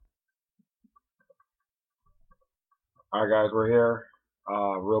All right, guys, we're here.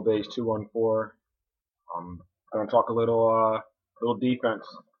 Real Baes 214. Going to talk a little defense,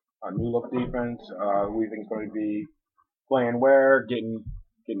 new look defense. Who we think is going to be playing where, getting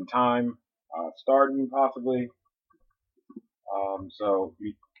time, starting possibly.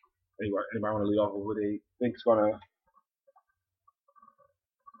 Anybody want to lead off with who they think is going to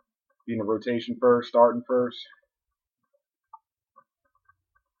be in the rotation first, starting first?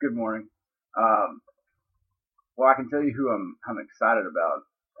 Good morning. Um, well, I can tell you who I'm excited about,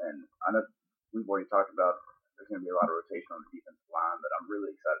 and I know we've already talked about there's going to be a lot of rotation on the defensive line, but I'm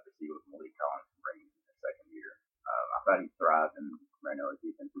really excited to see what Malik Collins can bring in his second year. I thought he thrived in Marinelli's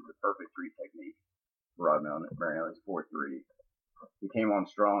defense. He's a perfect three technique for Marinelli's 4-3. He came on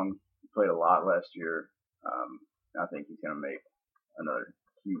strong. He played a lot last year. I think he's going to make another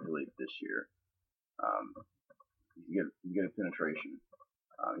huge leap this year. Um, he's good at penetration.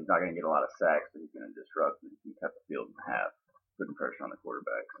 He's not going to get a lot of sacks, but he's going to disrupt and he can cut the field in half, putting pressure on the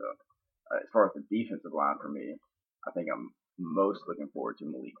quarterback. So, as far as the defensive line for me, I think I'm most looking forward to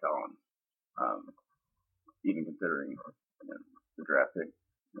Malik Collins, um, even considering the draft pick,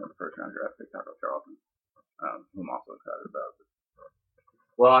 the first round draft pick, Taco Charlton, who I'm also excited about.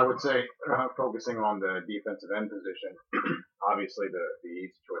 Well, I would say focusing on the defensive end position, obviously the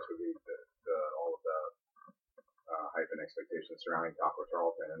easy choice would be all of the hype and expectations surrounding Taco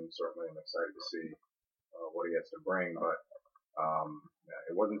Charlton, and certainly I'm excited to see what he has to bring. But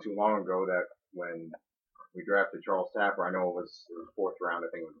it wasn't too long ago that when we drafted Charles Tapper, I know it was fourth round.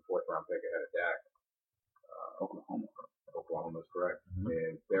 I think it was the fourth round pick ahead of Dak. Oklahoma. Oklahoma is correct. Mm-hmm.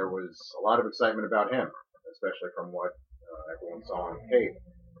 And there was a lot of excitement about him, especially from what everyone saw on tape.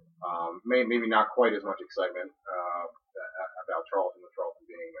 Maybe not quite as much excitement about Charlton, with Charlton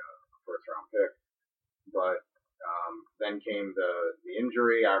being a first round pick. But then came the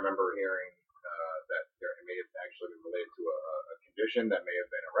injury. I remember hearing that it may have actually been related to a condition that may have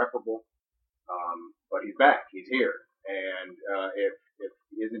been irreparable. But he's back. He's here. And if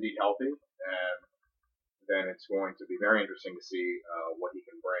he is indeed healthy, then it's going to be very interesting to see what he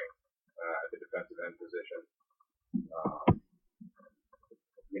can bring at the defensive end position.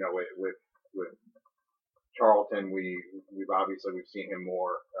 With Charlton, we've seen him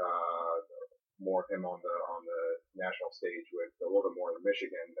more of him on the national stage with a little bit more in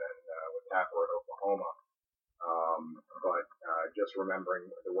Michigan than with Tapper at Oklahoma. But just remembering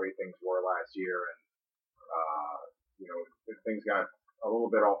the way things were last year, and things got a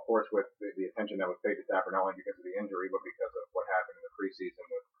little bit off course with the attention that was paid to Tapper, not only because of the injury, but because of what happened in the preseason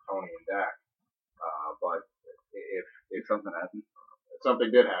with Tony and Dak. But if something happened,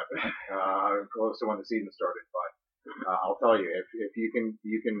 something did happen close to when the season started. But I'll tell you, if you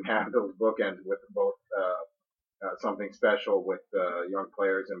can have those bookends with both something special with young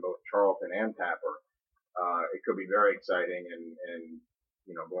players in both Charlton and Tapper, it could be very exciting, and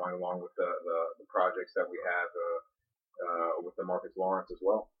going along with the projects that we have with the Marcus Lawrence as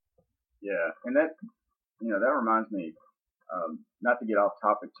well. Yeah, and that reminds me, not to get off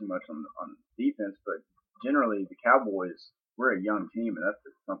topic too much on defense, but generally the Cowboys, we're a young team, and that's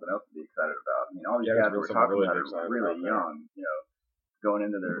something else to be excited about. I mean, all these guys we're talking about are really young. Going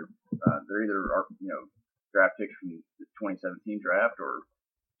into their they're either draft picks from the 2017 draft or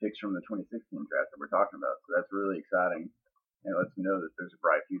picks from the 2016 draft that we're talking about. So that's really exciting, and it lets me know that there's a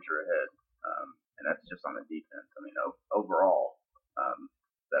bright future ahead. And that's just on the defense. I mean, overall,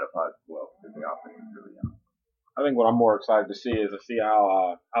 that applies as well because the offense is really young. I think what I'm more excited to see is to see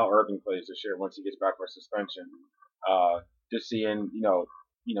how Irving plays this year once he gets back from suspension. Just seeing,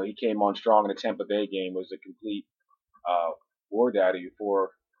 he came on strong in the Tampa Bay game, was a complete war daddy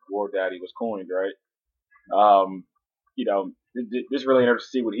before war daddy was coined, right? This really interesting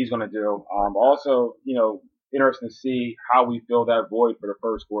to see what he's going to do. Also, interesting to see how we fill that void for the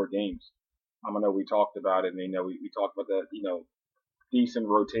first 4 games. I know we talked about it, and we talked about that, decent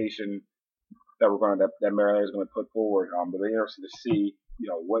rotation that Maryland is going to put forward. But they're interested to see,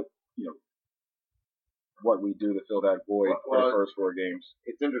 what we do to fill that void for the first 4 games.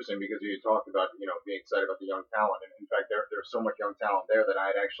 It's interesting because you talked about, being excited about the young talent. And in fact, there's so much young talent there that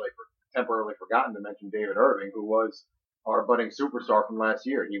I had actually temporarily forgotten to mention David Irving, who was our budding superstar from last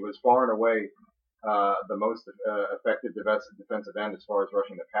year. He was far and away the most effective defensive end as far as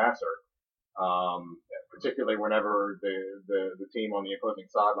rushing the passer. Particularly whenever the team on the opposing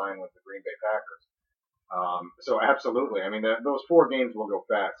sideline was the Green Bay Packers. So absolutely, I mean those 4 games will go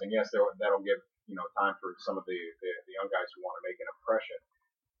fast, and yes, that'll give time for some of the young guys who want to make an impression.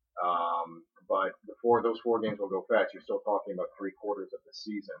 But before those 4 games will go fast, you're still talking about 3 quarters of the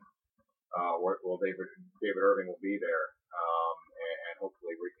season. Where David Irving will be there, and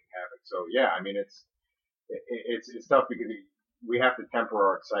hopefully wreaking havoc. So yeah, I mean it's it's tough because we have to temper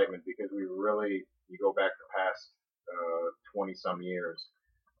our excitement because you go back the past 20 some years,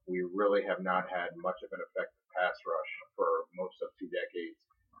 we really have not had much of an effective pass rush for most of 2 decades,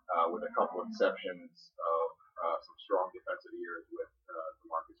 with a couple exceptions of some strong defensive years with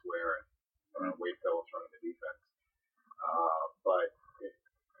Marcus Ware and Wade Phillips running the defense. But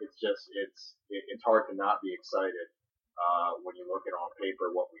it's hard to not be excited when you look at on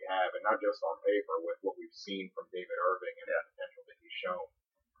paper what we have, and not just on paper, with what we've seen from David Irving and the potential that he's shown.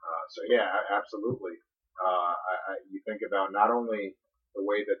 So yeah, absolutely. You think about not only the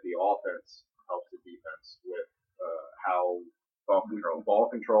way that the offense helps the defense with how ball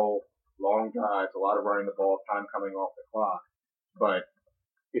control, long drives, a lot of running the ball, time coming off the clock, but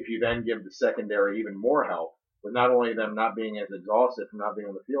if you then give the secondary even more help, with not only them not being as exhausted from not being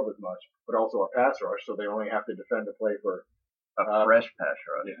on the field as much, but also a pass rush, so they only have to defend the play for a fresh pass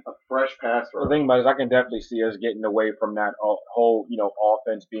rush. A fresh pass rush. The thing about it is I can definitely see us getting away from that whole,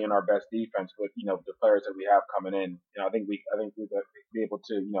 offense being our best defense with, the players that we have coming in. I think we'll be able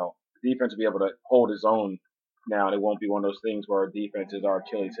to, the defense will be able to hold its own now, and it won't be one of those things where our defense is our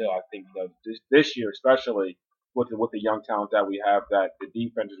Achilles heel. I think, this year, especially with the young talent that we have, that the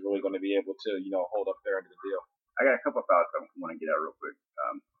defense is really going to be able to, hold up their end of the deal. I got a couple of thoughts I want to get out real quick.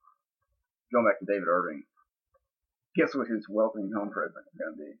 Going back to David Irving, guess what his welcoming home present is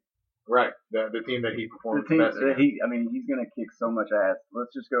going to be? Right, the team that he performed the best against. He's going to kick so much ass.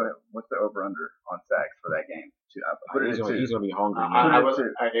 Let's just go ahead. What's the over/under on sacks for that game? He's going to be hungry.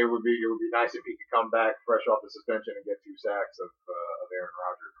 It would be nice if he could come back fresh off the suspension and get 2 sacks of Aaron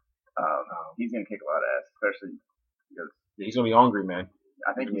Rodgers. He's going to kick a lot of ass, especially because he's going to be hungry, man.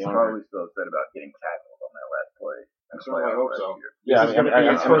 I think he's probably still upset about getting tackled on that last play. I hope so. Yeah, this is going to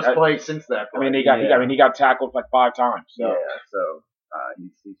be his first play since that play. He got tackled like 5 times. So. Yeah, so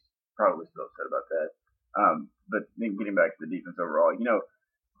he's probably still upset about that. But then getting back to the defense overall,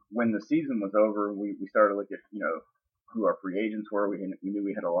 when the season was over, we started to look at, who our free agents were. We knew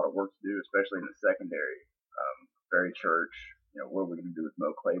we had a lot of work to do, especially in the secondary. Barry Church, what are we going to do with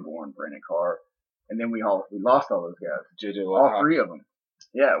Mo Claiborne, Brandon Carr? And then we lost all those guys. All 3 of them.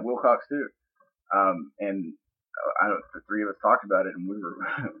 Yeah, Wilcox too. And I know the 3 of us talked about it, and we were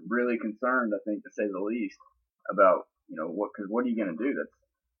really concerned, I think, to say the least, about because what are you going to do?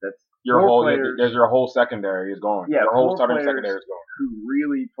 That's your whole secondary is gone. Yeah, your whole starting secondary is gone. Who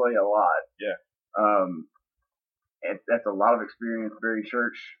really play a lot. Yeah. And that's a lot of experience. Barry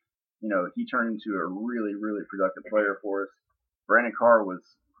Church, he turned into a really, really productive player for us. Brandon Carr was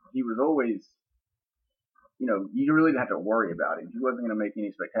always, you really didn't have to worry about him. He wasn't going to make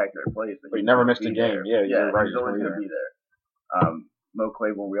any spectacular plays. But he never missed a game. Yeah, you're right. He was always going to be there. Mo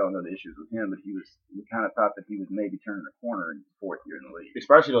Claiborne, we all know the issues with him, but we kind of thought that he was maybe turning the corner in his 4th year in the league.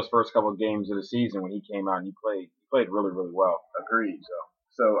 Especially those first couple of games of the season when he came out and he played really, really well. Agreed.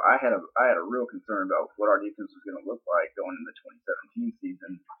 So I had a real concern about what our defense was going to look like going into the 2017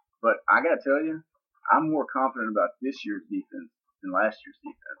 season. But I got to tell you, I'm more confident about this year's defense than last year's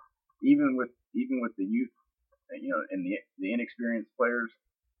defense. Even with the youth, and the inexperienced players,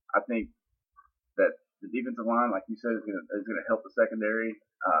 I think that the defensive line, like you said, is going to help the secondary.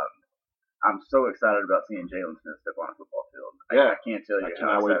 I'm so excited about seeing Jalen Smith step on a football field. I can't tell you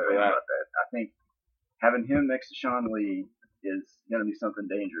how excited I am about that. I think having him next to Sean Lee is going to be something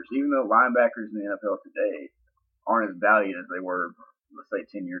dangerous. Even though linebackers in the NFL today aren't as valued as they were, let's say,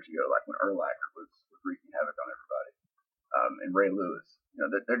 10 years ago, like when Urlacher was wreaking havoc on everybody, and Ray Lewis.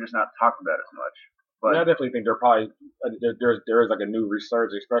 They're just not talked about as much. But I definitely think there is like a new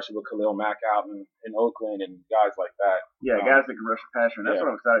resurgence, especially with Khalil Mack out in Oakland and guys like that. Yeah, guys that can rush the passer. And that's what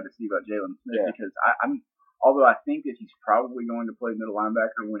I'm excited to see about Jalen Smith because although I think that he's probably going to play middle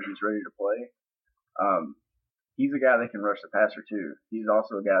linebacker when he's ready to play, he's a guy that can rush the passer too. He's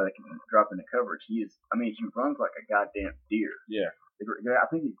also a guy that can drop into coverage. He runs like a goddamn deer. Yeah. I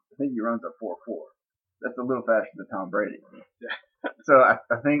think he runs a 4.4. That's a little faster than Tom Brady. Yeah. So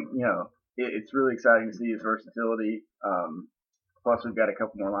I think it's really exciting to see his versatility. Plus, we've got a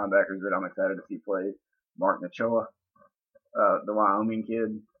couple more linebackers that I'm excited to see play. Mark Nachoa, the Wyoming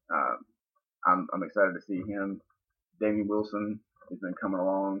kid. I'm excited to see him. Damien Wilson has been coming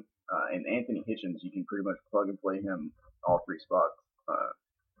along. And Anthony Hitchens, you can pretty much plug and play him all 3 spots.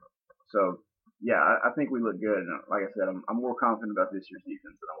 So, yeah, I think we look good. And like I said, I'm more confident about this year's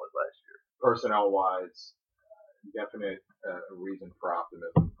defense than I was last year. Personnel-wise, definite reason for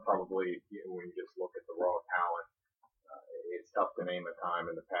optimism. Probably when you just look at the raw talent, it's tough to name a time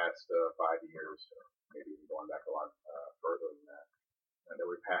in the past 5 years, maybe even going back a lot further than that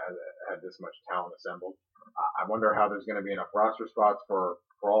we've had this much talent assembled. I wonder how there's going to be enough roster spots for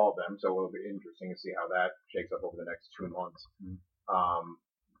all of them. them. So it'll be interesting to see how that shakes up over the next 2 months.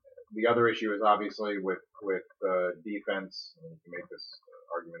 The other issue is obviously with defense, and you can make this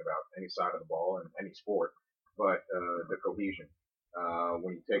argument about any side of the ball in any sport, but the cohesion.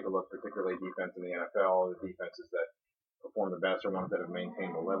 When you take a look, particularly defense in the NFL, the defenses that perform the best are ones that have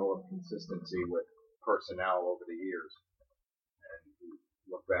maintained a level of consistency with personnel over the years. And you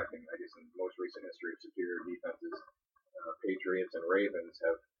look back in, I guess, in most recent history of superior defenses, Patriots and Ravens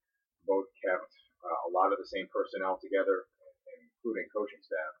have both kept a lot of the same personnel together, including coaching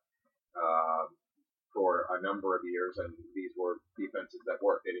staff, for a number of years, and these were defenses that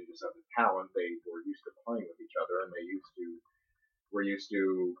worked. They didn't just have the talent; they were used to playing with each other, and were used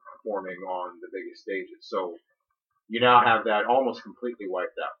to performing on the biggest stages. So you now have that almost completely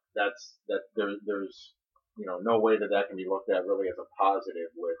wiped out. There's no way that can be looked at really as a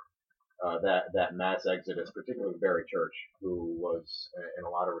positive with that mass exodus, particularly Barry Church, who was in a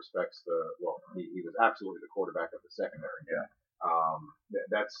lot of respects he was absolutely the quarterback of the secondary. Yeah.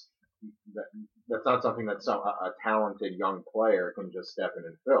 That's not something that a talented young player can just step in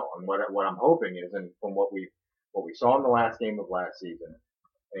and fill. And what I'm hoping is, and from what we saw in the last game of last season,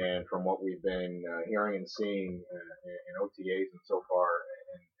 and from what we've been hearing and seeing in OTAs and so far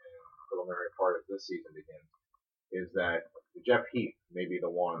in the preliminary part of this season begins, is that Jeff Heath may be the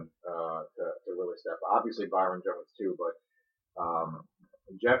one to really step up. Obviously Byron Jones too, but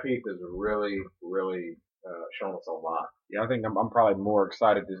Jeff Heath has really shown us a lot. Yeah, I think I'm probably more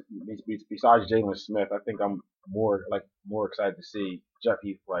excited besides Jalen Smith. I think I'm more excited to see Jeff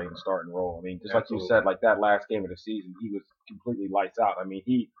Heath play and start and roll. I mean, just Absolutely. like you said, like that last game of the season, he was completely lights out. I mean,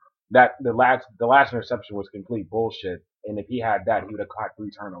 the last interception was complete bullshit. And if he had that, he would have caught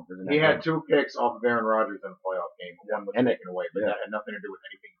 3 turnovers. He had 2 picks off of Aaron Rodgers in the playoff game. One was taken away, but that had nothing to do with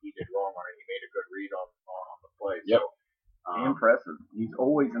anything he did wrong on it. He made a good read on the play. Yep. So, impressive. He's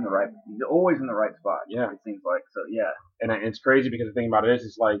always in the right spot. Yeah. It seems like. So yeah. And it's crazy because the thing about it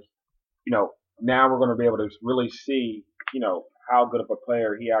is like, now we're going to be able to really see, how good of a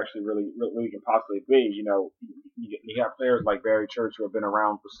player he actually really can possibly be. You have players like Barry Church who have been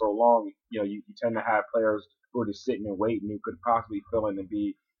around for so long. You tend to have players who are just sitting and waiting who could possibly fill in and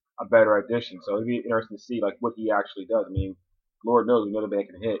be a better addition. So it'd be interesting to see like what he actually does. I mean, Lord knows we know the man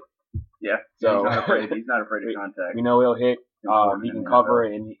can hit. Yeah. So he's not afraid of contact. We know he'll hit. He can cover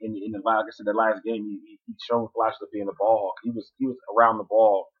it. And like I said, the last game he's shown flashes of being the ball hawk. He was around the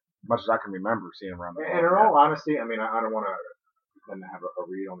ball as much as I can remember seeing him around the ball. And in all honesty, I mean, I don't want to pretend to have a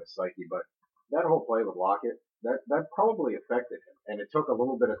read on his psyche, but that whole play with Lockett, that probably affected him, and it took a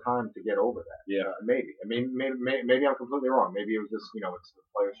little bit of time to get over that. Yeah, maybe. I mean, maybe I'm completely wrong. Maybe it was just it's the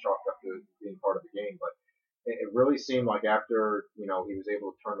players chalked up to being part of the game, but it really seemed like after he was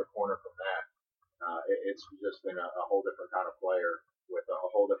able to turn the corner from that, it's just been a whole different kind of player with a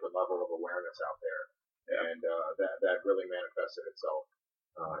whole different level of awareness out there, and that really manifested itself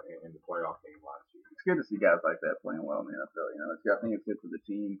in the playoff game last year. It's good to see guys like that playing well in the NFL. I think it's good for the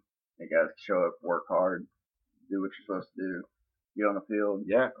team. The guys show up, work hard, do what you're supposed to do, get on the field,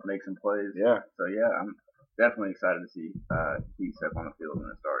 make some plays. Yeah. So I'm definitely excited to see Heath step on the field in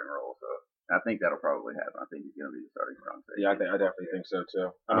a starting role. So I think that'll probably happen. I think he's going to be the starting strong safety. Yeah, I definitely think so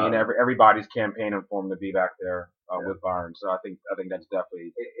too. I mean, everybody's campaigning for him to be back there with Byron. So I think that's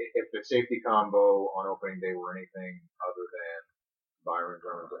definitely. If the safety combo on opening day were anything other than Byron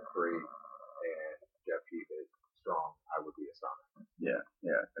Jones at 3 and Jeff Heath is strong, I would be astonished.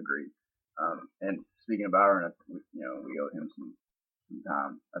 Yeah, agreed. And speaking of Byron, we owe him some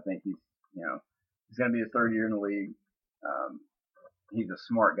time. I think he's going to be his 3rd year in the league. He's a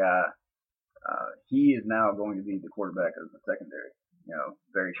smart guy. He is now going to be the quarterback of the secondary.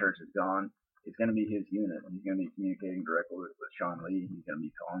 Barry Church is gone. It's going to be his unit. He's going to be communicating directly with Sean Lee. He's going to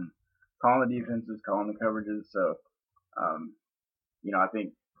be calling the defenses, calling the coverages. So, I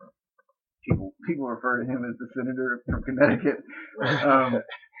think people refer to him as the senator from Connecticut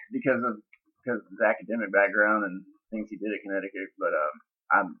because of his academic background and things he did at Connecticut. But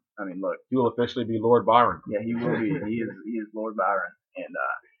look, he will officially be Lord Byron. Yeah, he will be. He is Lord Byron, and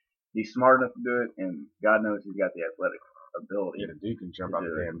he's smart enough to do it. And God knows he's got the athletic ability. Yeah, the dude can jump out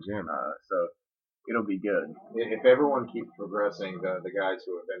the damn gym. So it'll be good. If everyone keeps progressing, the guys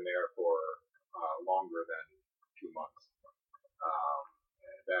who have been there for longer than 2 months,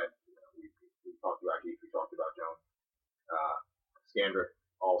 that we talked about Heath, we talked about Jones, Scandrick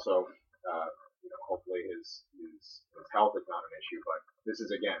also. Hopefully his health is not an issue, but this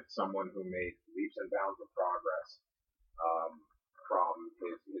is again someone who made leaps and bounds of progress from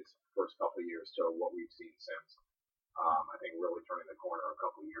his first couple of years to what we've seen since. I think really turning the corner a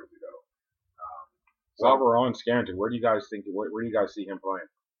couple of years ago. While we're on Scandrick, where do you guys see him playing?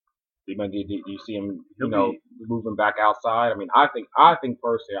 Do you see him, moving back outside? I mean, I think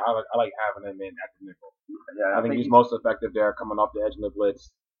personally, I like having him in at the nickel. Yeah, I think he's most effective there, coming off the edge of the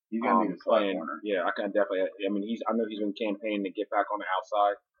blitz. He's gonna be the slot corner. Yeah, I can definitely. I mean, I know he's been campaigning to get back on the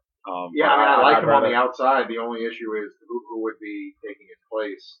outside. I like him on the outside. The only issue is who would be taking his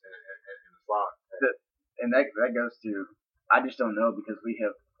place in the slot. And that goes to, I just don't know, because we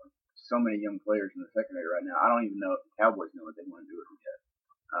have so many young players in the secondary right now. I don't even know if the Cowboys know what they want to do with them yet.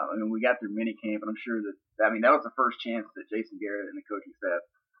 I mean, we got through minicamp, and I'm sure that was the first chance that Jason Garrett and the coaching staff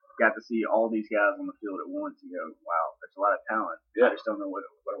got to see all these guys on the field at once and go, wow, there's a lot of talent. Yeah. I just don't know what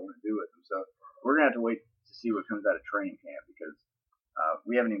I want to do with them. So we're going to have to wait to see what comes out of training camp, because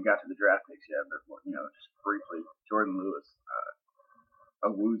we haven't even got to the draft picks yet. But, just briefly, Jordan Lewis,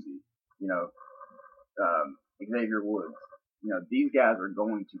 Awuzie, Xavier Woods. These guys are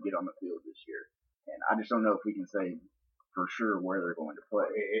going to get on the field this year. And I just don't know if we can say for sure where they're going to play.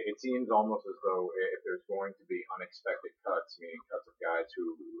 It seems almost as though if there's going to be unexpected cuts, meaning cuts of guys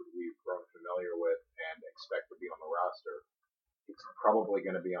who we've grown familiar with and expect to be on the roster, it's probably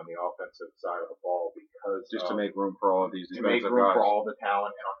going to be on the offensive side of the ball, because just to make room for all of these to make room for all the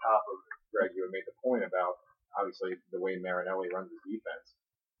talent. And on top of it, Greg, you had made the point about obviously the way Marinelli runs his defense.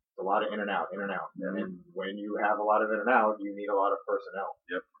 It's a lot of in and out. Mm-hmm. And when you have a lot of in and out, you need a lot of personnel.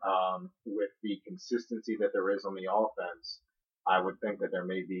 Yep. With the consistency that there is on the offense, I would think that there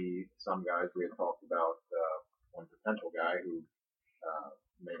may be some guys. We had talked about one potential guy who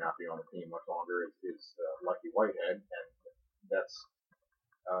may not be on the team much longer is Lucky Whitehead, and that's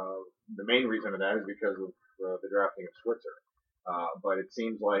the main reason of that is because of the drafting of Switzer. But it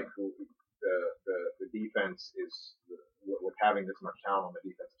seems like the defense is, with having this much talent on the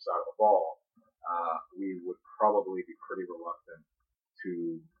defensive side of the ball, we would probably be pretty reluctant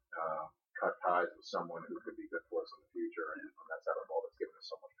to cut ties with someone who could be good for us in the future, and on that side of the ball that's given us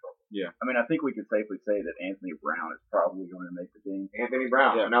so much trouble. Yeah. I mean, I think we can safely say that Anthony Brown is probably going to make the team. Anthony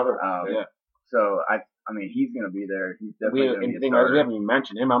Brown, another one. So I mean, he's going to be there. He's definitely going to be a starter. We haven't even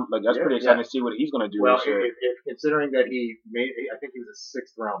mentioned him. That's pretty exciting to see what he's going to do. Well, this year. If considering that I think he was a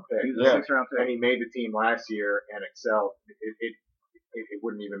 6th round pick. He was a 6th round pick, and he made the team last year and excelled. It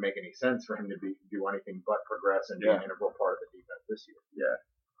wouldn't even make any sense for him to do anything but progress and be an integral part of the defense this year. Yeah.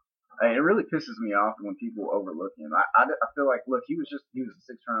 And it really pisses me off when people overlook him. I feel like, look, he was a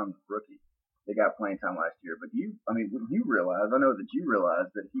 6th round rookie. They got playing time last year, but I know that you realize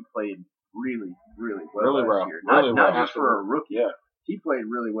that he played really, really well last year. Not just for a rookie. Yeah. He played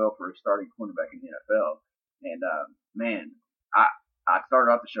really well for a starting cornerback in the NFL. And, man, I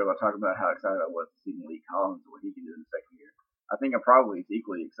started off the show by talking about how excited I was to see Malik Collins and what he can do in the second year. I think I'm probably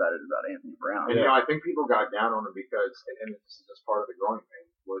equally excited about Anthony Brown. And, I think people got down on him because, and this is just part of the growing thing,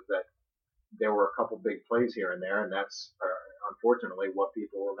 was that there were a couple big plays here and there, and that's unfortunately what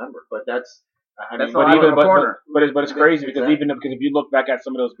people remember. But it's crazy because if you look back at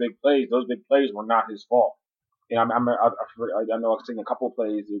some of those big plays were not his fault. I know I've seen a couple of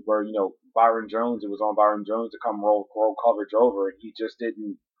plays where Byron Jones, it was on Byron Jones to come roll coverage over, and he just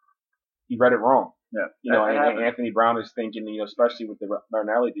didn't. He read it wrong. Yeah. And Anthony Brown is thinking, especially with the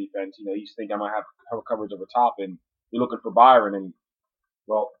Marinelli defense, he's thinking I'm gonna have coverage over top, and you're looking for Byron, and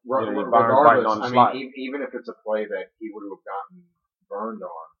regardless, even if it's a play that he would have gotten burned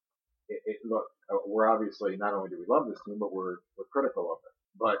on, look, we're obviously, not only do we love this team, but we're critical of it.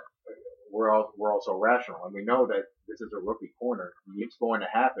 But we're also rational, and we know that this is a rookie corner. It's going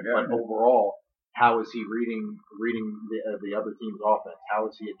to happen. Yeah. But overall, how is he reading the other team's offense? How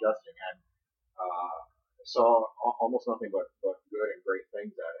is he adjusting? And saw almost nothing but good and great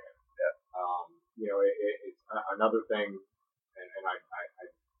things out of him. Yeah. It's another thing, and I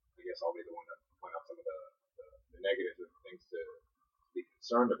guess I'll be the one to point out some of the negatives and things to be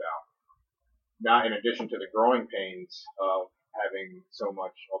concerned about. Now, in addition to the growing pains of having so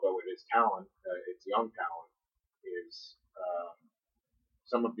much, although it is talent, it's young talent, is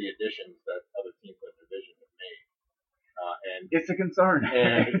some of the additions that other teams in the division have made. And it's a concern.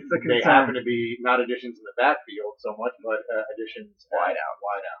 And they happen to be not additions in the backfield so much, but additions wide out.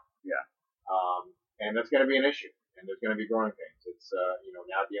 Yeah. And that's going to be an issue, and there's going to be growing pains. It's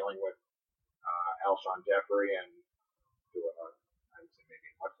now dealing with Alshon Jeffrey and to I would say maybe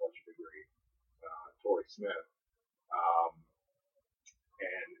a much lesser degree Torrey Smith,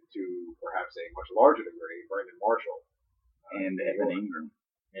 and to perhaps a much larger degree Brandon Marshall and Evan Ingram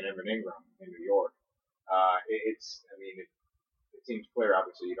in New York. It seems clear.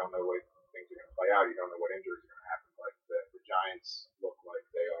 Obviously, you don't know what things are going to play out. You don't know what injuries are going to happen. But the Giants look like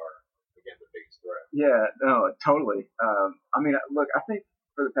they are again the biggest threat. Yeah, no, totally. Look, I think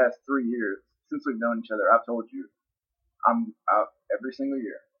for the past 3 years since we've known each other, I've told you, I'm out every single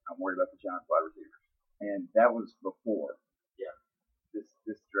year. I'm worried about the Giants wide receivers. And that was before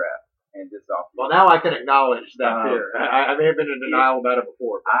this draft and this offseason. Well, now I can acknowledge that fear. I may have been in denial about it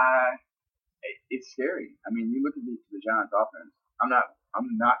before. It's scary. I mean, you look at the Giants offense. I'm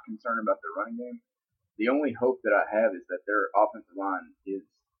not concerned about their running game. The only hope that I have is that their offensive line is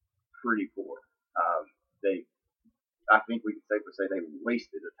pretty poor. I think we can safely say they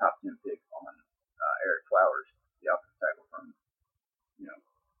wasted a top 10 pick on Eric Flowers, the offensive tackle from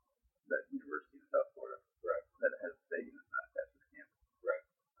that University of South Florida, right? That has a stadium that's not attached to the campus, right?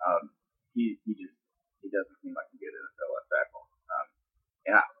 He doesn't seem like a good NFL left tackle.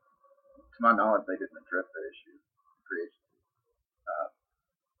 And to my knowledge, they didn't address that issue in free agency.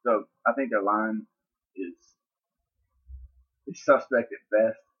 So I think their line is suspect at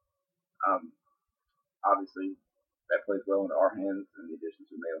best. Obviously, that plays well into our hands and the additions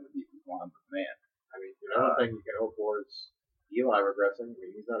we made on the defensive line. But man, I mean, another thing you can hope for is Eli regressing. I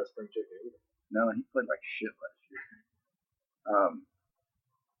mean, he's not a spring chicken either. No, he played like shit last year.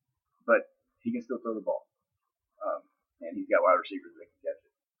 But he can still throw the ball. And he's got wide receivers that can catch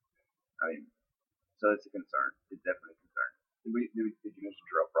it. I mean, so it's a concern. It's definitely a concern. Did you mention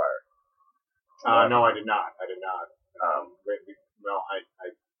Terrell Pryor? No, I did not. I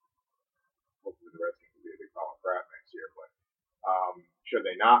hopefully the Redskins will be a big problem for that next year. But should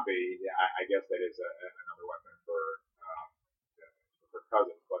they not be, I guess that is another weapon for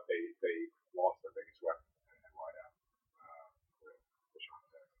Cousins. But they lost their biggest weapon and wide out.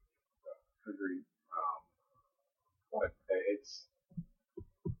 Agreed. But it's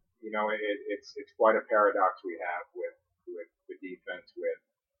it's quite a paradox we have with the defense, with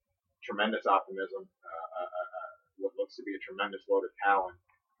tremendous optimism, what looks to be a tremendous load of talent,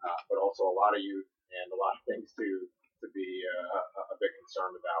 but also a lot of youth and a lot of things to be a bit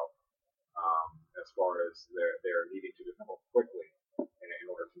concerned about as far as they're needing to develop quickly in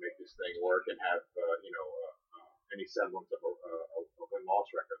order to make this thing work and have any semblance of a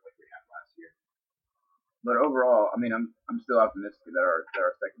win-loss record like we had last year. But overall, I mean, I'm still optimistic that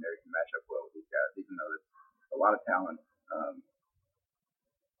our secondary can match up well with these guys, even though there's a lot of talent.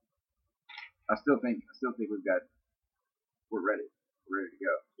 I still think we're ready to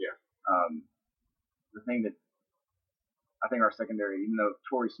go. Yeah. The thing that I think our secondary, even though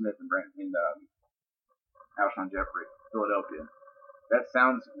Torrey Smith and Alshon Jeffrey, Philadelphia, that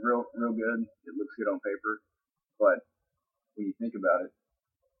sounds real good. It looks good on paper, but when you think about it,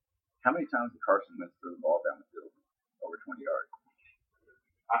 how many times did Carson Wentz throw the ball down the field over 20 yards?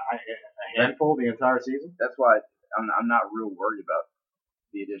 A handful the entire season. That's why I'm not real worried about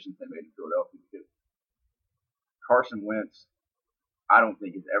the additions they made in Philadelphia, because Carson Wentz, I don't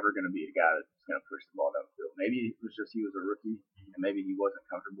think is ever going to be a guy that's going to push the ball down the field. Maybe it was just he was a rookie and maybe he wasn't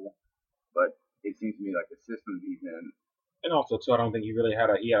comfortable, but it seems to me like the system he's in. And also too, I don't think he really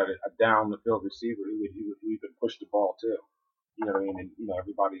had a down the field receiver who could push the ball too. You know what I mean? And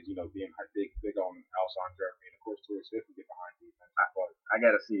everybody's being big on Alshon Jeffrey, and of course Torrey Smith can get behind defense. I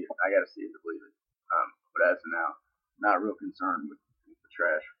gotta see it. I gotta see it to believe it. But as of now, not real concerned with the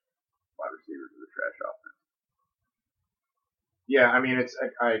trash wide receivers or the trash offense. Yeah, I mean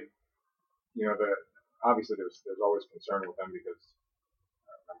obviously there's always concern with them because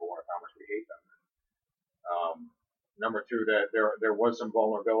number one, of how much we hate them. Number two, that there was some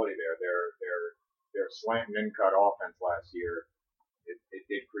vulnerability there. Their slant and in-cut offense last year, it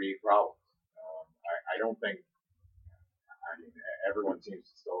did create problems. I don't think. I mean, everyone seems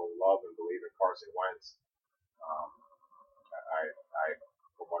to still love and believe in Carson Wentz.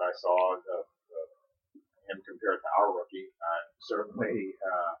 From what I saw of him compared to our rookie, certainly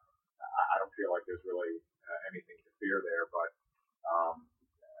I don't feel like there's really anything to fear there. But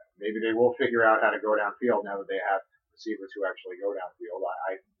maybe they will figure out how to go downfield now that they have receivers who actually go downfield.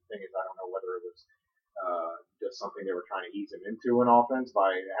 The thing is, I don't know whether it was just something they were trying to ease him into an offense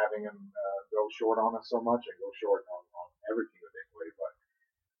by having him go short on us so much and go short on everything that they play. But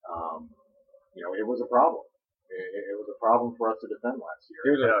it was a problem. It was a problem for us to defend last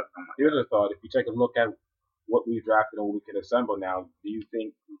year. Here's a thought: if you take a look at what we've drafted and what we can assemble now, do you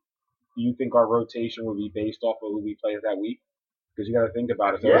think our rotation will be based off of who we play that week? Because you got to think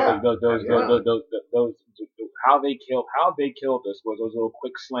about it. Those how they killed us was those little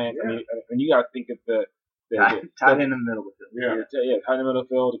quick slants. Yeah. I mean, and you got to think of the tight in the middle of the field. Tight in the middle of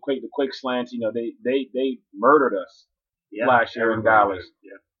the field. The quick slants. They murdered us last year in Dallas.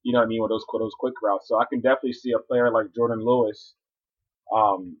 Yeah. You know what I mean, with those quick routes. So I can definitely see a player like Jordan Lewis,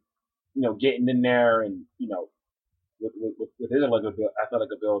 getting in there and with his athletic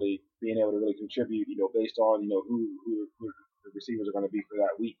ability, being able to really contribute, based on who the receivers are going to be for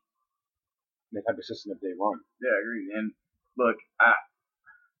that week, and the type of system that they run. Yeah, I agree. And look,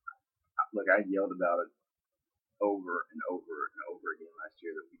 look, I yelled about it over and over and over again last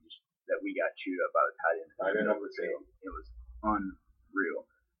year that we got chewed up by the tight end. I didn't know the same. It was unreal.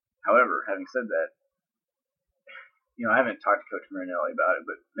 However, having said that, I haven't talked to Coach Marinelli about it,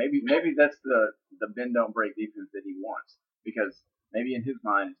 but maybe that's the bend don't break defense that he wants, because maybe in his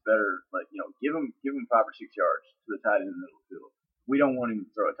mind it's better, give him 5 or 6 yards to the tight end in the middle of the field. We don't want him to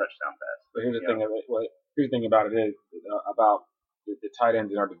throw a touchdown pass. But here's the thing here's the thing about it is about the tight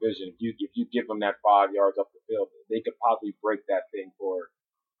ends in our division. If you give them that 5 yards up the field, they could probably break that thing for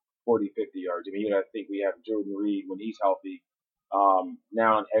 40, 50 yards. I mean, I think we have Jordan Reed when he's healthy.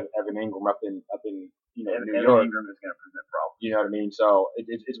 Now Evan Ingram up in New York. Ingram is going to present problems. You know what I mean? So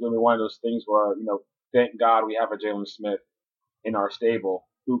it's going to be one of those things where, thank God we have a Jalen Smith in our stable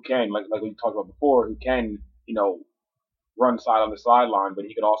who can, like we talked about before, who can, run side on the sideline, but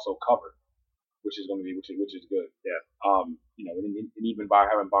he could also cover, which is good. Yeah. And even by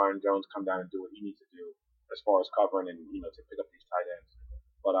having Byron Jones come down and do what he needs to do as far as covering and, to pick up these tight ends.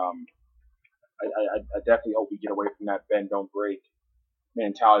 But I definitely hope we get away from that bend don't break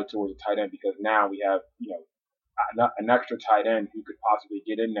mentality towards the tight end, because now we have, an extra tight end who could possibly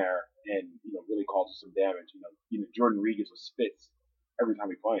get in there and, really cause us some damage. Jordan Reed gets us fits every time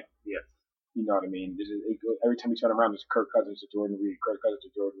we play him. Yes. You know what I mean? Every time we turn around, it's Kirk Cousins to Jordan Reed, Kirk Cousins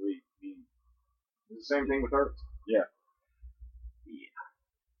to Jordan Reed. I mean, it's the same thing with Hurts. Yeah.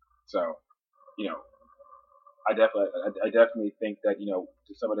 So, I definitely think that,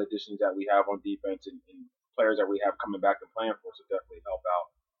 to some of the additions that we have on defense and players that we have coming back and playing for us will definitely help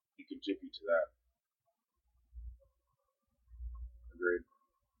out and contribute to that. Agreed.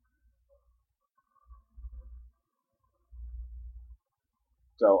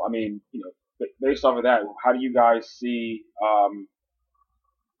 So, I mean, based off of that, how do you guys see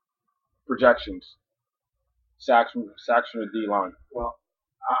projections? Sacks from the D line. Well,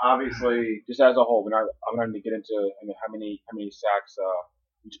 obviously, just as a whole, I'm not going to get into how many sacks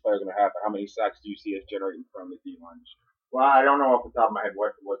each player is going to have, but how many sacks do you see us generating from the D line this year? Well, I don't know off the top of my head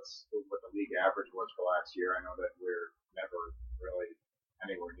what the league average was for last year. I know that we're never really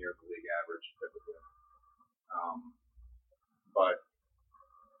anywhere near the league average typically. But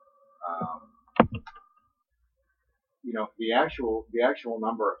the actual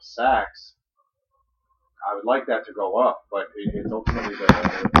number of sacks, I would like that to go up, but it's ultimately the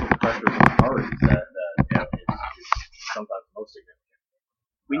pressures and hurries that is sometimes most significant.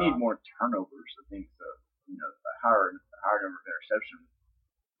 We need more turnovers. I think a higher number of interceptions.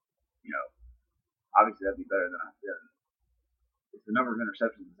 Obviously that'd be better than I said. If the number of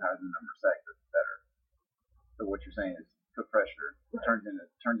interceptions is higher than the number of sacks, that's better. So what you're saying is put pressure, right. turns into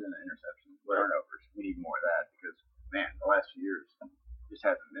interceptions, turnovers. We need more of that, because the last few years just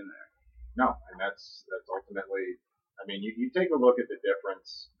hasn't been there. No, and that's ultimately. I mean, you take a look at the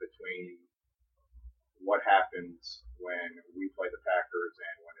difference between what happens when we play the Packers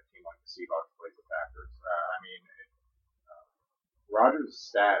and when a team like the Seahawks plays the Packers. Rodgers'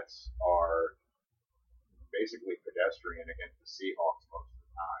 stats are basically pedestrian against the Seahawks most of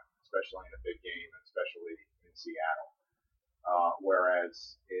the time, especially in a big game, especially in Seattle.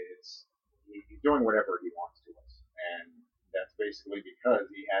 Whereas he's doing whatever he wants to us, and that's basically because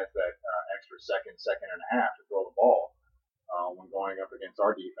he has that extra second and a half to throw the ball when going up against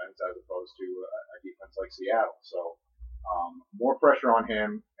our defense, as opposed to a defense like Seattle. So more pressure on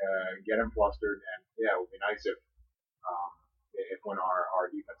him, get him flustered, and it would be nice if when our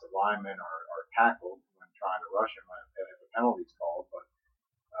defensive linemen are tackled when trying to rush him, if a penalty's called. But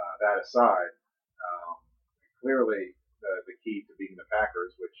that aside, clearly the key to beating the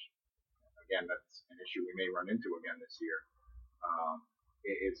Packers, which again that's an issue we may run into again this year,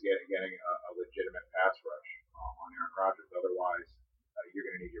 is getting a legitimate pass rush on Aaron Rodgers. Otherwise, you're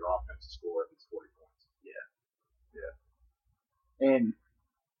going to need your offense to score at least 40 points. Yeah. And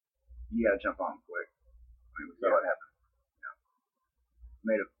you got to jump on quick. I mean, we saw what happened.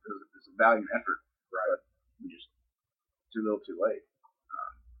 It was a valiant effort, right? But we just too little, too late.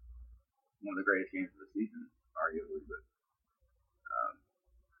 One of the greatest games of the season, arguably, but.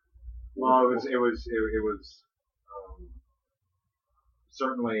 It was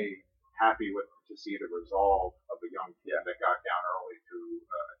certainly happy to see the resolve of the young team that got down early to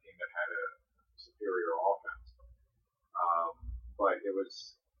a team that had a superior offense. But it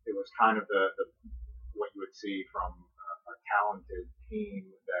was kind of the what you would see from a talented team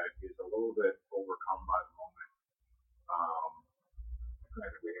that is a little bit overcome by the moment.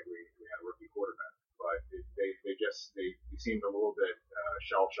 Granted, we had a rookie quarterback, but they seemed a little bit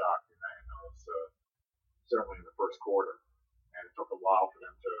shell shocked in those certainly in the first quarter, and it took a while for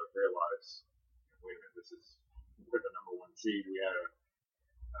them to realize, wait a minute, we're the number one seed. We had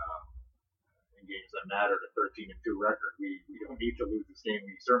games that matter to 13-2 record. We don't need to lose this game.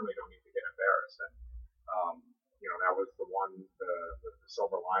 We certainly don't need to get embarrassed. And that was the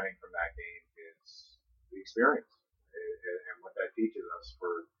silver lining from that game is the experience and what that teaches us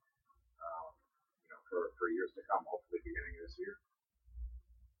for years to come. Hopefully, beginning of this year.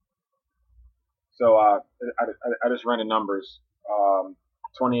 So I just ran the numbers.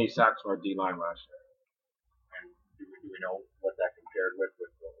 28 sacks from our D line last year. And do we know what that compared with the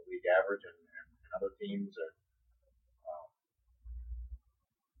league average and other teams, or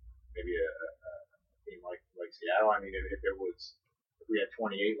maybe a team like Seattle? I mean, if we had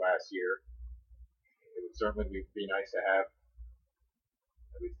 28 last year, it would certainly be nice to have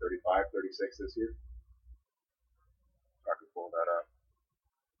at least 35, 36 this year. I could pull that up.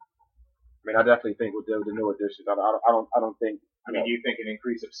 I mean, I definitely think with the new additions, I don't think. Do you think an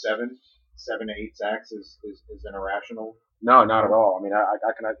increase of 7 to 8 sacks is an irrational? No, not at all. I mean, I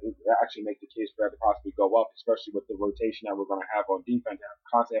can actually make the case for that to possibly go up, especially with the rotation that we're going to have on defense,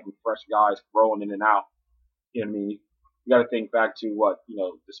 constantly having fresh guys rolling in and out. You know what I mean? You got to think back to what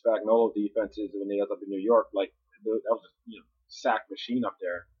the Spagnuolo defenses when they was up in New York. Like that was a sack machine up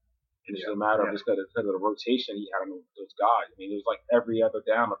there. And it's just a matter of just because of the rotation he had on those guys. I mean, it was like every other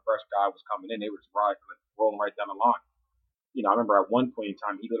down a fresh guy was coming in. They were just rolling right down the line. I remember at one point in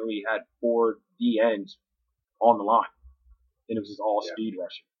time, he literally had 4 DNs on the line. And it was just all speed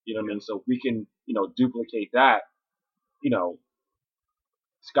rushing. You know what I mean? So if we can, duplicate that,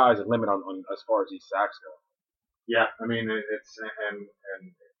 sky's the limit on as far as these sacks go. Yeah, I mean, it's, and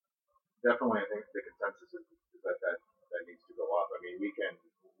definitely I think the consensus is that needs to go up. I mean, we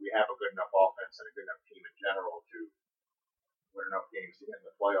have a good enough offense and a good enough team in general to win enough games to get in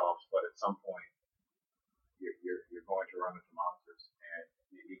the playoffs, but at some point, you're going to run into monsters, and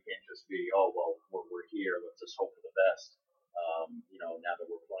you can't just be, we're here, let's just hope for the best. Now that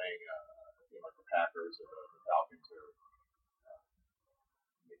we're playing a team like the Packers or the Falcons or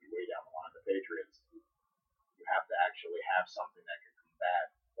maybe way down the line the Patriots, you have to actually have something that can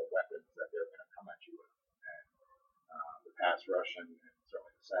combat the weapons that they're going to come at you with. And the pass rush and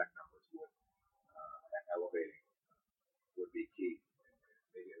certainly the sack numbers elevating would be key.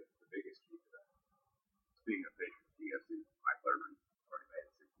 Maybe the biggest key to that. Speaking of Patriots, do you guys see Mike Lerman already made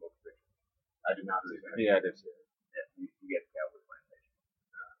a 6 most pictures? I did not see that. Yeah, I did see it. Yeah, you get the Cowboys playing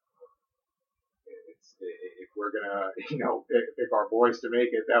Patriots. If we're gonna, pick our boys to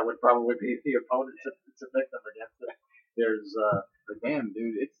make it, that would probably be the opponent to pick them against. There's, but damn,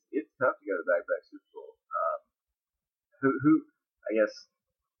 dude, it's tough to go to back-to-back Super Bowl. Who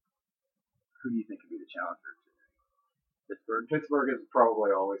do you think could be the challenger to Pittsburgh? Pittsburgh is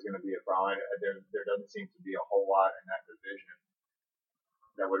probably always going to be a problem. There doesn't seem to be a whole lot in that division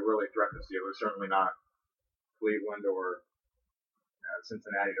that would really threaten the Steelers. Certainly not Cleveland or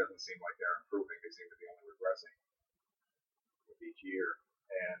Cincinnati. Doesn't seem like they're improving. They seem to be only regressing with each year.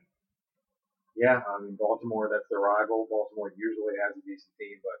 And Baltimore, that's their rival. Baltimore usually has a decent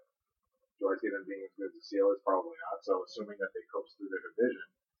team, but do I see them being as good as the Steelers? Probably not. So assuming that they coast through their division,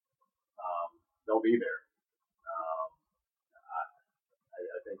 they'll be there.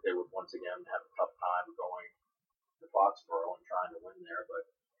 I think they would once again have a tough time going to Foxborough and trying to win there. But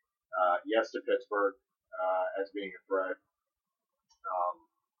yes to Pittsburgh as being a threat.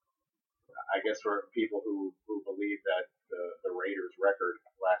 I guess for people who believe that the Raiders' record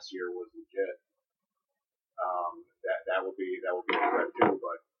last year was legit, that would be a threat too.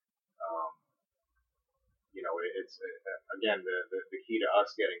 But it's again the key to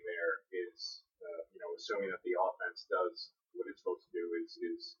us getting there is assuming that the offense does what it's supposed to do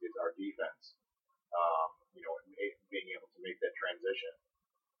is our defense. Being able to make that transition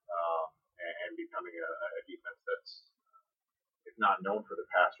and becoming a defense that's, if not known for the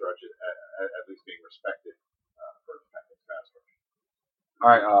pass rush, at least being respected for the pass rush. All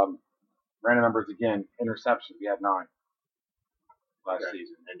right, random numbers again. Interceptions, we had 9 last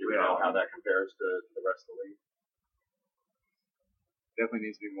season. And do we know how that compares to the rest of the league? Definitely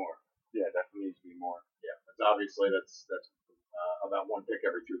needs to be more. Yeah, definitely needs to be more. Yeah, that's about 1 pick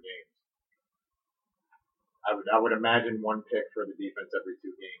every 2 games. I would imagine 1 pick for the defense every 2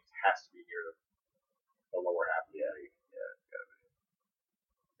 games has to be near the lower half of the league. Yeah, it's gotta be.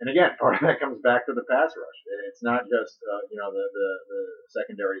 And again, part of that comes back to the pass rush. It's not just the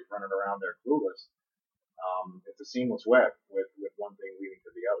secondary running around there clueless. It's a seamless web with one thing leading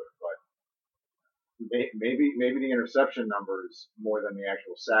to the other. But maybe the interception numbers more than the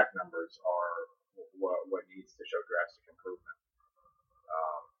actual sack numbers are what needs to show drastic improvement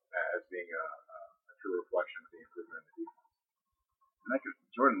as being a true reflection of the improvement in the defense. And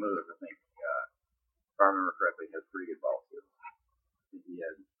Jordan Lewis, I think, if I remember correctly, has pretty good ball skills. I think he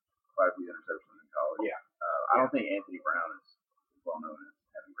had quite a few interceptions in college. don't think Anthony Brown is well known as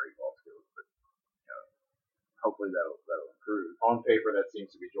having great ball skills, but hopefully that'll improve. On paper, that seems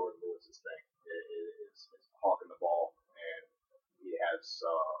to be Jordan Lewis's thing. Is hawking the ball, and he has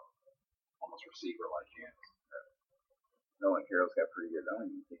almost receiver-like hands. Nolan Carroll's got pretty good. I don't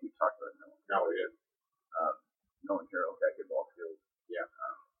even think we talked about Nolan. No, we didn't. Nolan Carroll's got good ball skills. Yeah.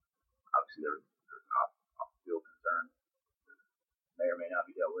 Obviously, there's an off-field concern that may or may not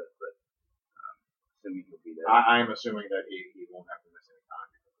be dealt with, but assuming he'll be there. I'm assuming that he won't have to miss any time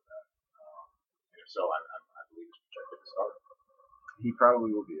because of that. And if so, I believe he's projected to start. He probably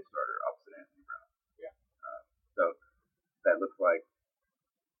will be a starter opposite Anthony Brown. Yeah. So that looks like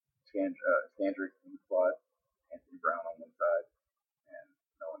Scandrick in the slot, Anthony Brown on one side, and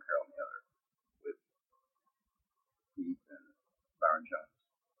Nolan Carroll on the other, with Heath and Byron Jones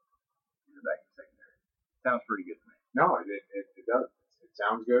in the back of the secondary. Sounds pretty good to me. No, it does. It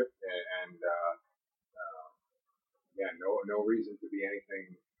sounds good, and yeah, no reason to be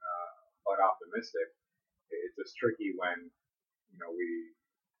anything but optimistic. It's just tricky when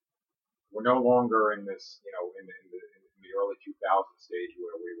we're no longer in this in the early 2000 stage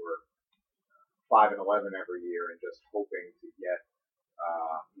where we were 5-11 every year and just hoping to get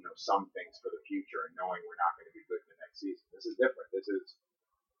some things for the future and knowing we're not going to be good in the next season. This is different. This is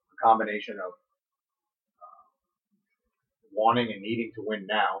a combination of wanting and needing to win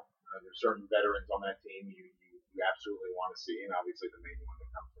now. There's certain veterans on that team you absolutely want to see, and obviously the main one that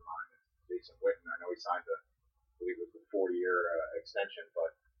comes to mind is Jason Witten. I know he signed I believe it was a 4-year extension,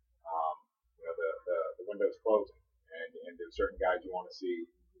 but the window's closing, and there's certain guys you want to see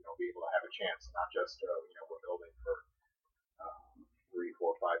be able to have a chance, not just we're building for 3,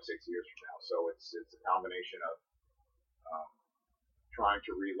 4, 5, 6 years from now. So it's a combination of trying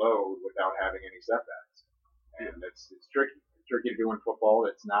to reload without having any setbacks, and it's tricky. It's tricky to do in football.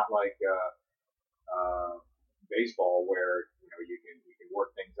 It's not like baseball where you can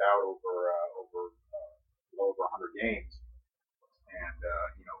work things out over 100 games and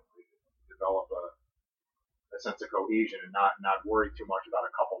develop a sense of cohesion and not worry too much about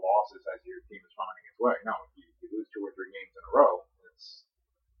a couple losses as your team is finding its way. No, if you lose 2 or 3 games in a row, it's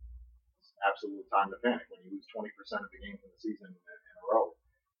absolute time to panic. When you lose 20% of the games in the season in a row,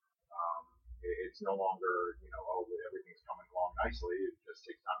 it's no longer everything's coming along nicely. It just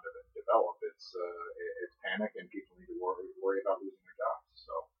takes time to develop. It's panic, and people need to worry about losing their jobs.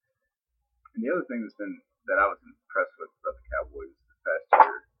 So, and the other thing that I was impressed with about the Cowboys this past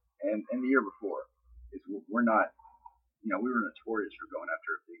year and the year before is we're not, we were notorious for going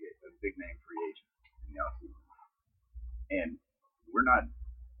after a big name free agent in the offseason, and we're not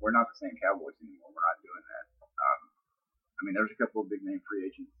the same Cowboys anymore. We're not doing that. There's a couple of big name free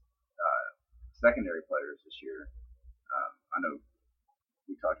agents, secondary players this year. I know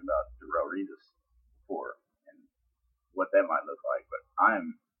we talked about Darrelle Revis before and what that might look like, but I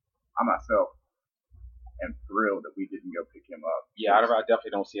myself am thrilled that we didn't go pick him up. Yeah, I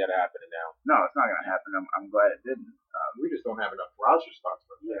definitely don't see that happening now. No, it's not going to happen. I'm glad it didn't. We just don't have enough roster spots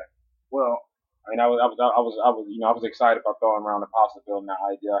for him. Yeah. Well, I was excited about throwing around the possibility and the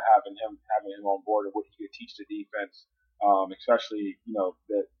idea of having him on board and what he could teach the defense, especially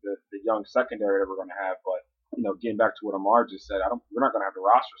the young secondary that we're going to have. But getting back to what Ammar just said, we're not going to have the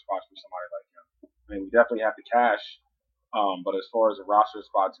roster spots for somebody like him. We definitely have the cash, but as far as the roster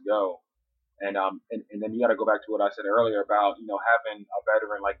spots go, and then you got to go back to what I said earlier about having a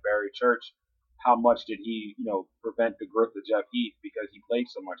veteran like Barry Church. How much did he prevent the growth of Jeff Heath because he played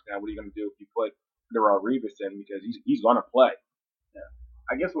so much? Now what are you going to do if you put Darrelle Revis in because he's going to play? Yeah,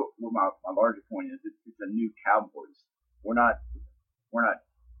 I guess what my larger point is it's a new Cowboys. We're not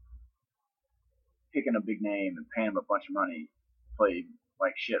picking a big name and paying him a bunch of money to play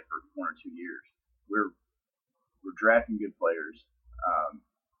like shit for 1 or 2 years. We're drafting good players.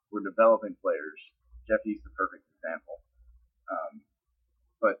 We're developing players. Jeff Heath's the perfect example.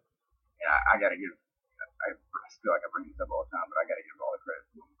 But I got to give. I feel like I bring this up all the time, but I got to give all the credit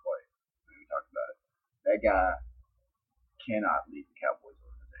to Will McCoy. We talked about it. That guy cannot lead the Cowboys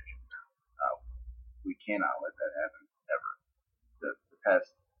organization. We cannot let that happen ever. The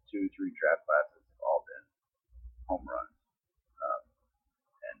past 2-3 draft classes have all been home runs,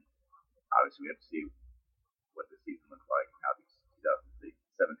 and obviously we have to see what the season looks like and how these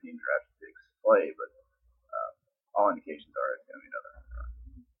 2017 draft picks play. But all indications are it's going to be another home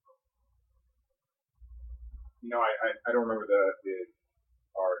run. I don't remember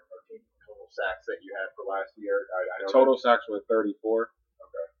our team total sacks that you had for last year. I know total sacks were 34.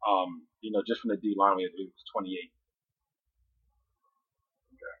 Okay. Just from the D line, it was 28.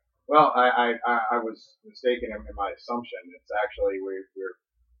 Okay. Well, I was mistaken in my assumption. It's actually we're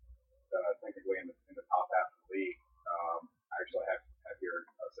technically in the top half of the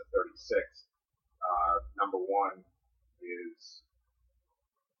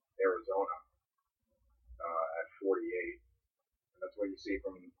you see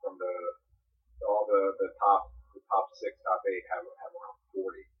from all the top 6, top 8 have around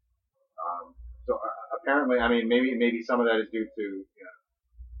 40. So apparently, I mean, maybe some of that is due to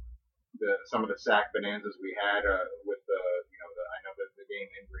some of the sack bonanzas we had with I know that the game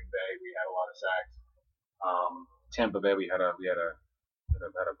in Green Bay we had a lot of sacks. Tampa Bay we had a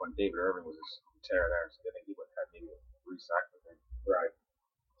when David Irving was just tear there. So I think he would have maybe 3 sacks with him. Right.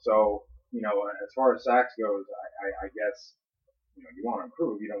 So as far as sacks goes, I guess you want to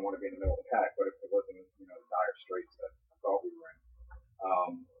improve. You don't want to be in the middle of the pack, but if it wasn't the dire straits that I thought we were in.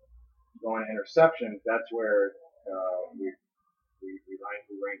 Going to interceptions, that's where we ranked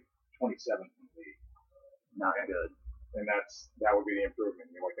 27th in the league. Not good. And that would be the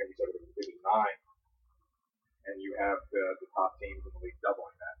improvement. I think we said it was 9, and you have the top teams in the league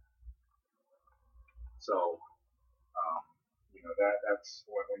doubling that. So, that's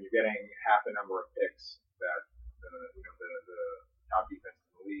when you're getting half the number of picks that the top defense in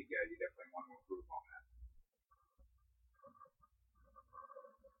the league, you definitely want to improve on that.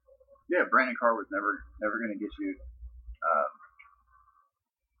 Yeah, Brandon Carr was never going to get you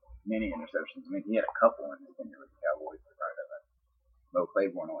many interceptions. I mean, he had a couple in his tenure with the Cowboys. Mo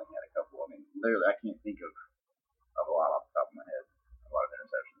Claiborne only had a couple. I mean, literally, I can't think of a lot off the top of my head. A lot of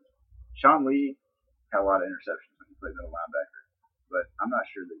interceptions. Sean Lee had a lot of interceptions when he played middle linebacker, but I'm not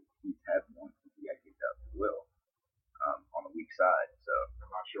sure that he's had one since he got kicked out to Will on the weak side. So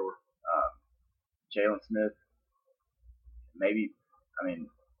I'm not sure. Jalen Smith, maybe. I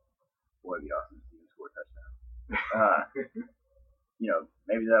mean, boy, it'd be awesome to see him score a touchdown.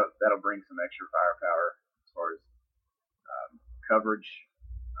 Maybe that'll bring some extra firepower as far as coverage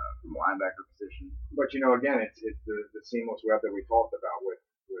from the linebacker position. But again, it's the seamless web that we talked about with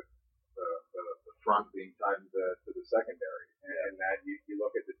the front being tied to the secondary, and that you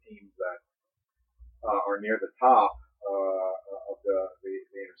look at the teams that are near the top of the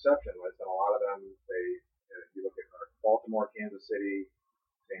interception list, and a lot of them you look at Baltimore, Kansas City,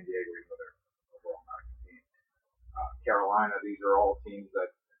 San Diego, even though they're overall not a good team. Carolina, these are all teams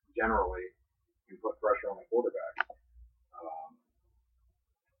that generally can put pressure on the quarterback.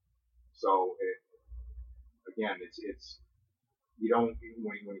 So it's you don't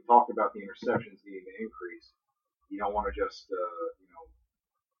when you talk about the interceptions needing to increase, you don't want to just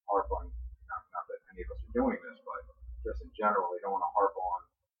harp on not that any of us are doing this, but just in general, you don't want to harp on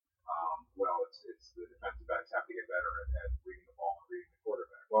it's the defensive backs have to get better at reading the ball and reading the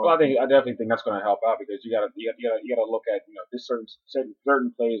quarterback. Well, I definitely think that's going to help out because you got to look at this certain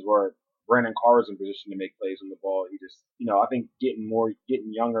plays where Brandon Carr is in position to make plays on the ball. He just I think getting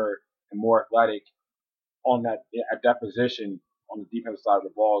younger and more athletic on at that position on the defensive side of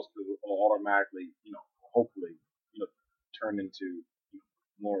the ball will automatically hopefully turn into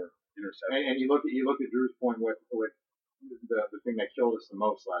more interceptions. And you look at Drew's point with the thing that killed us the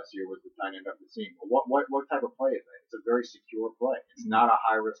most last year was the tight end up the seam. Well, what type of play is that? It's a very secure play. It's not a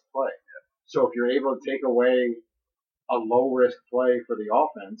high risk play. So if you're able to take away a low risk play for the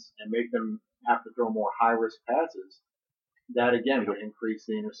offense and make them have to throw more high risk passes, that again would increase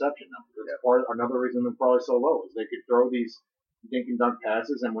the interception number. That's another reason they're probably so low is they could throw these dink and dunk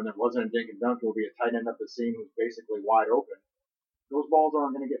passes, and when it wasn't a dink and dunk, it would be a tight end up the seam who's basically wide open. Those balls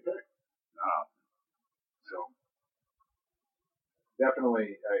aren't going to get picked. So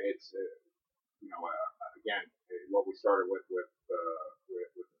definitely, it's again what we started with the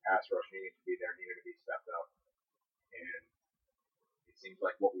pass rush needing to be there, needed to be stepped up, and it seems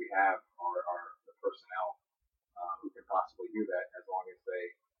like what we have are the personnel who can possibly do that as long as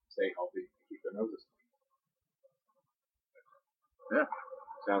they stay healthy and keep their noses clean. Yeah,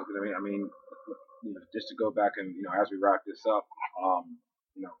 sounds good to me. I mean, just to go back and as we wrap this up,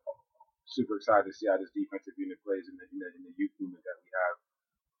 super excited to see how this defensive unit plays in the youth movement that we have,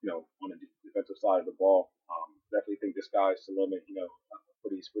 on the defensive side of the ball. Definitely think the sky's the limit, for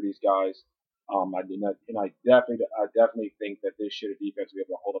these guys. I definitely think that this year the defense will be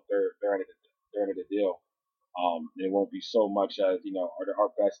able to hold up their end of the deal. It won't be so much as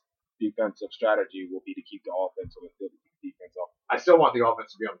our best defensive strategy will be to keep the offense on the field, to keep the defense off. I still want the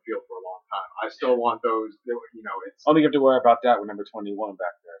offense to be on the field for a long time. I still want those. It's. I don't think you have to worry about that with number 21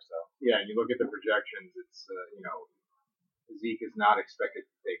 back there. So yeah, and you look at the projections. It's Zeke is not expected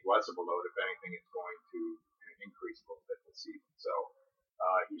to take less of a load. If anything, it's going to increase a little bit this season. So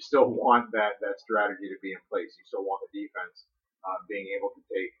you still want that strategy to be in place. You still want the defense being able to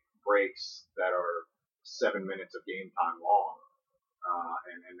take breaks that are 7 minutes of game time long,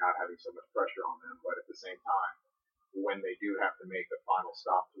 and not having so much pressure on them. But at the same time, when they do have to make the final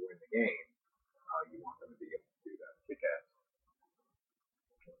stop to win the game, you want them to be able to do that. Kick ass.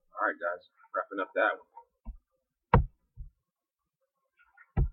 All right, guys, wrapping up that one.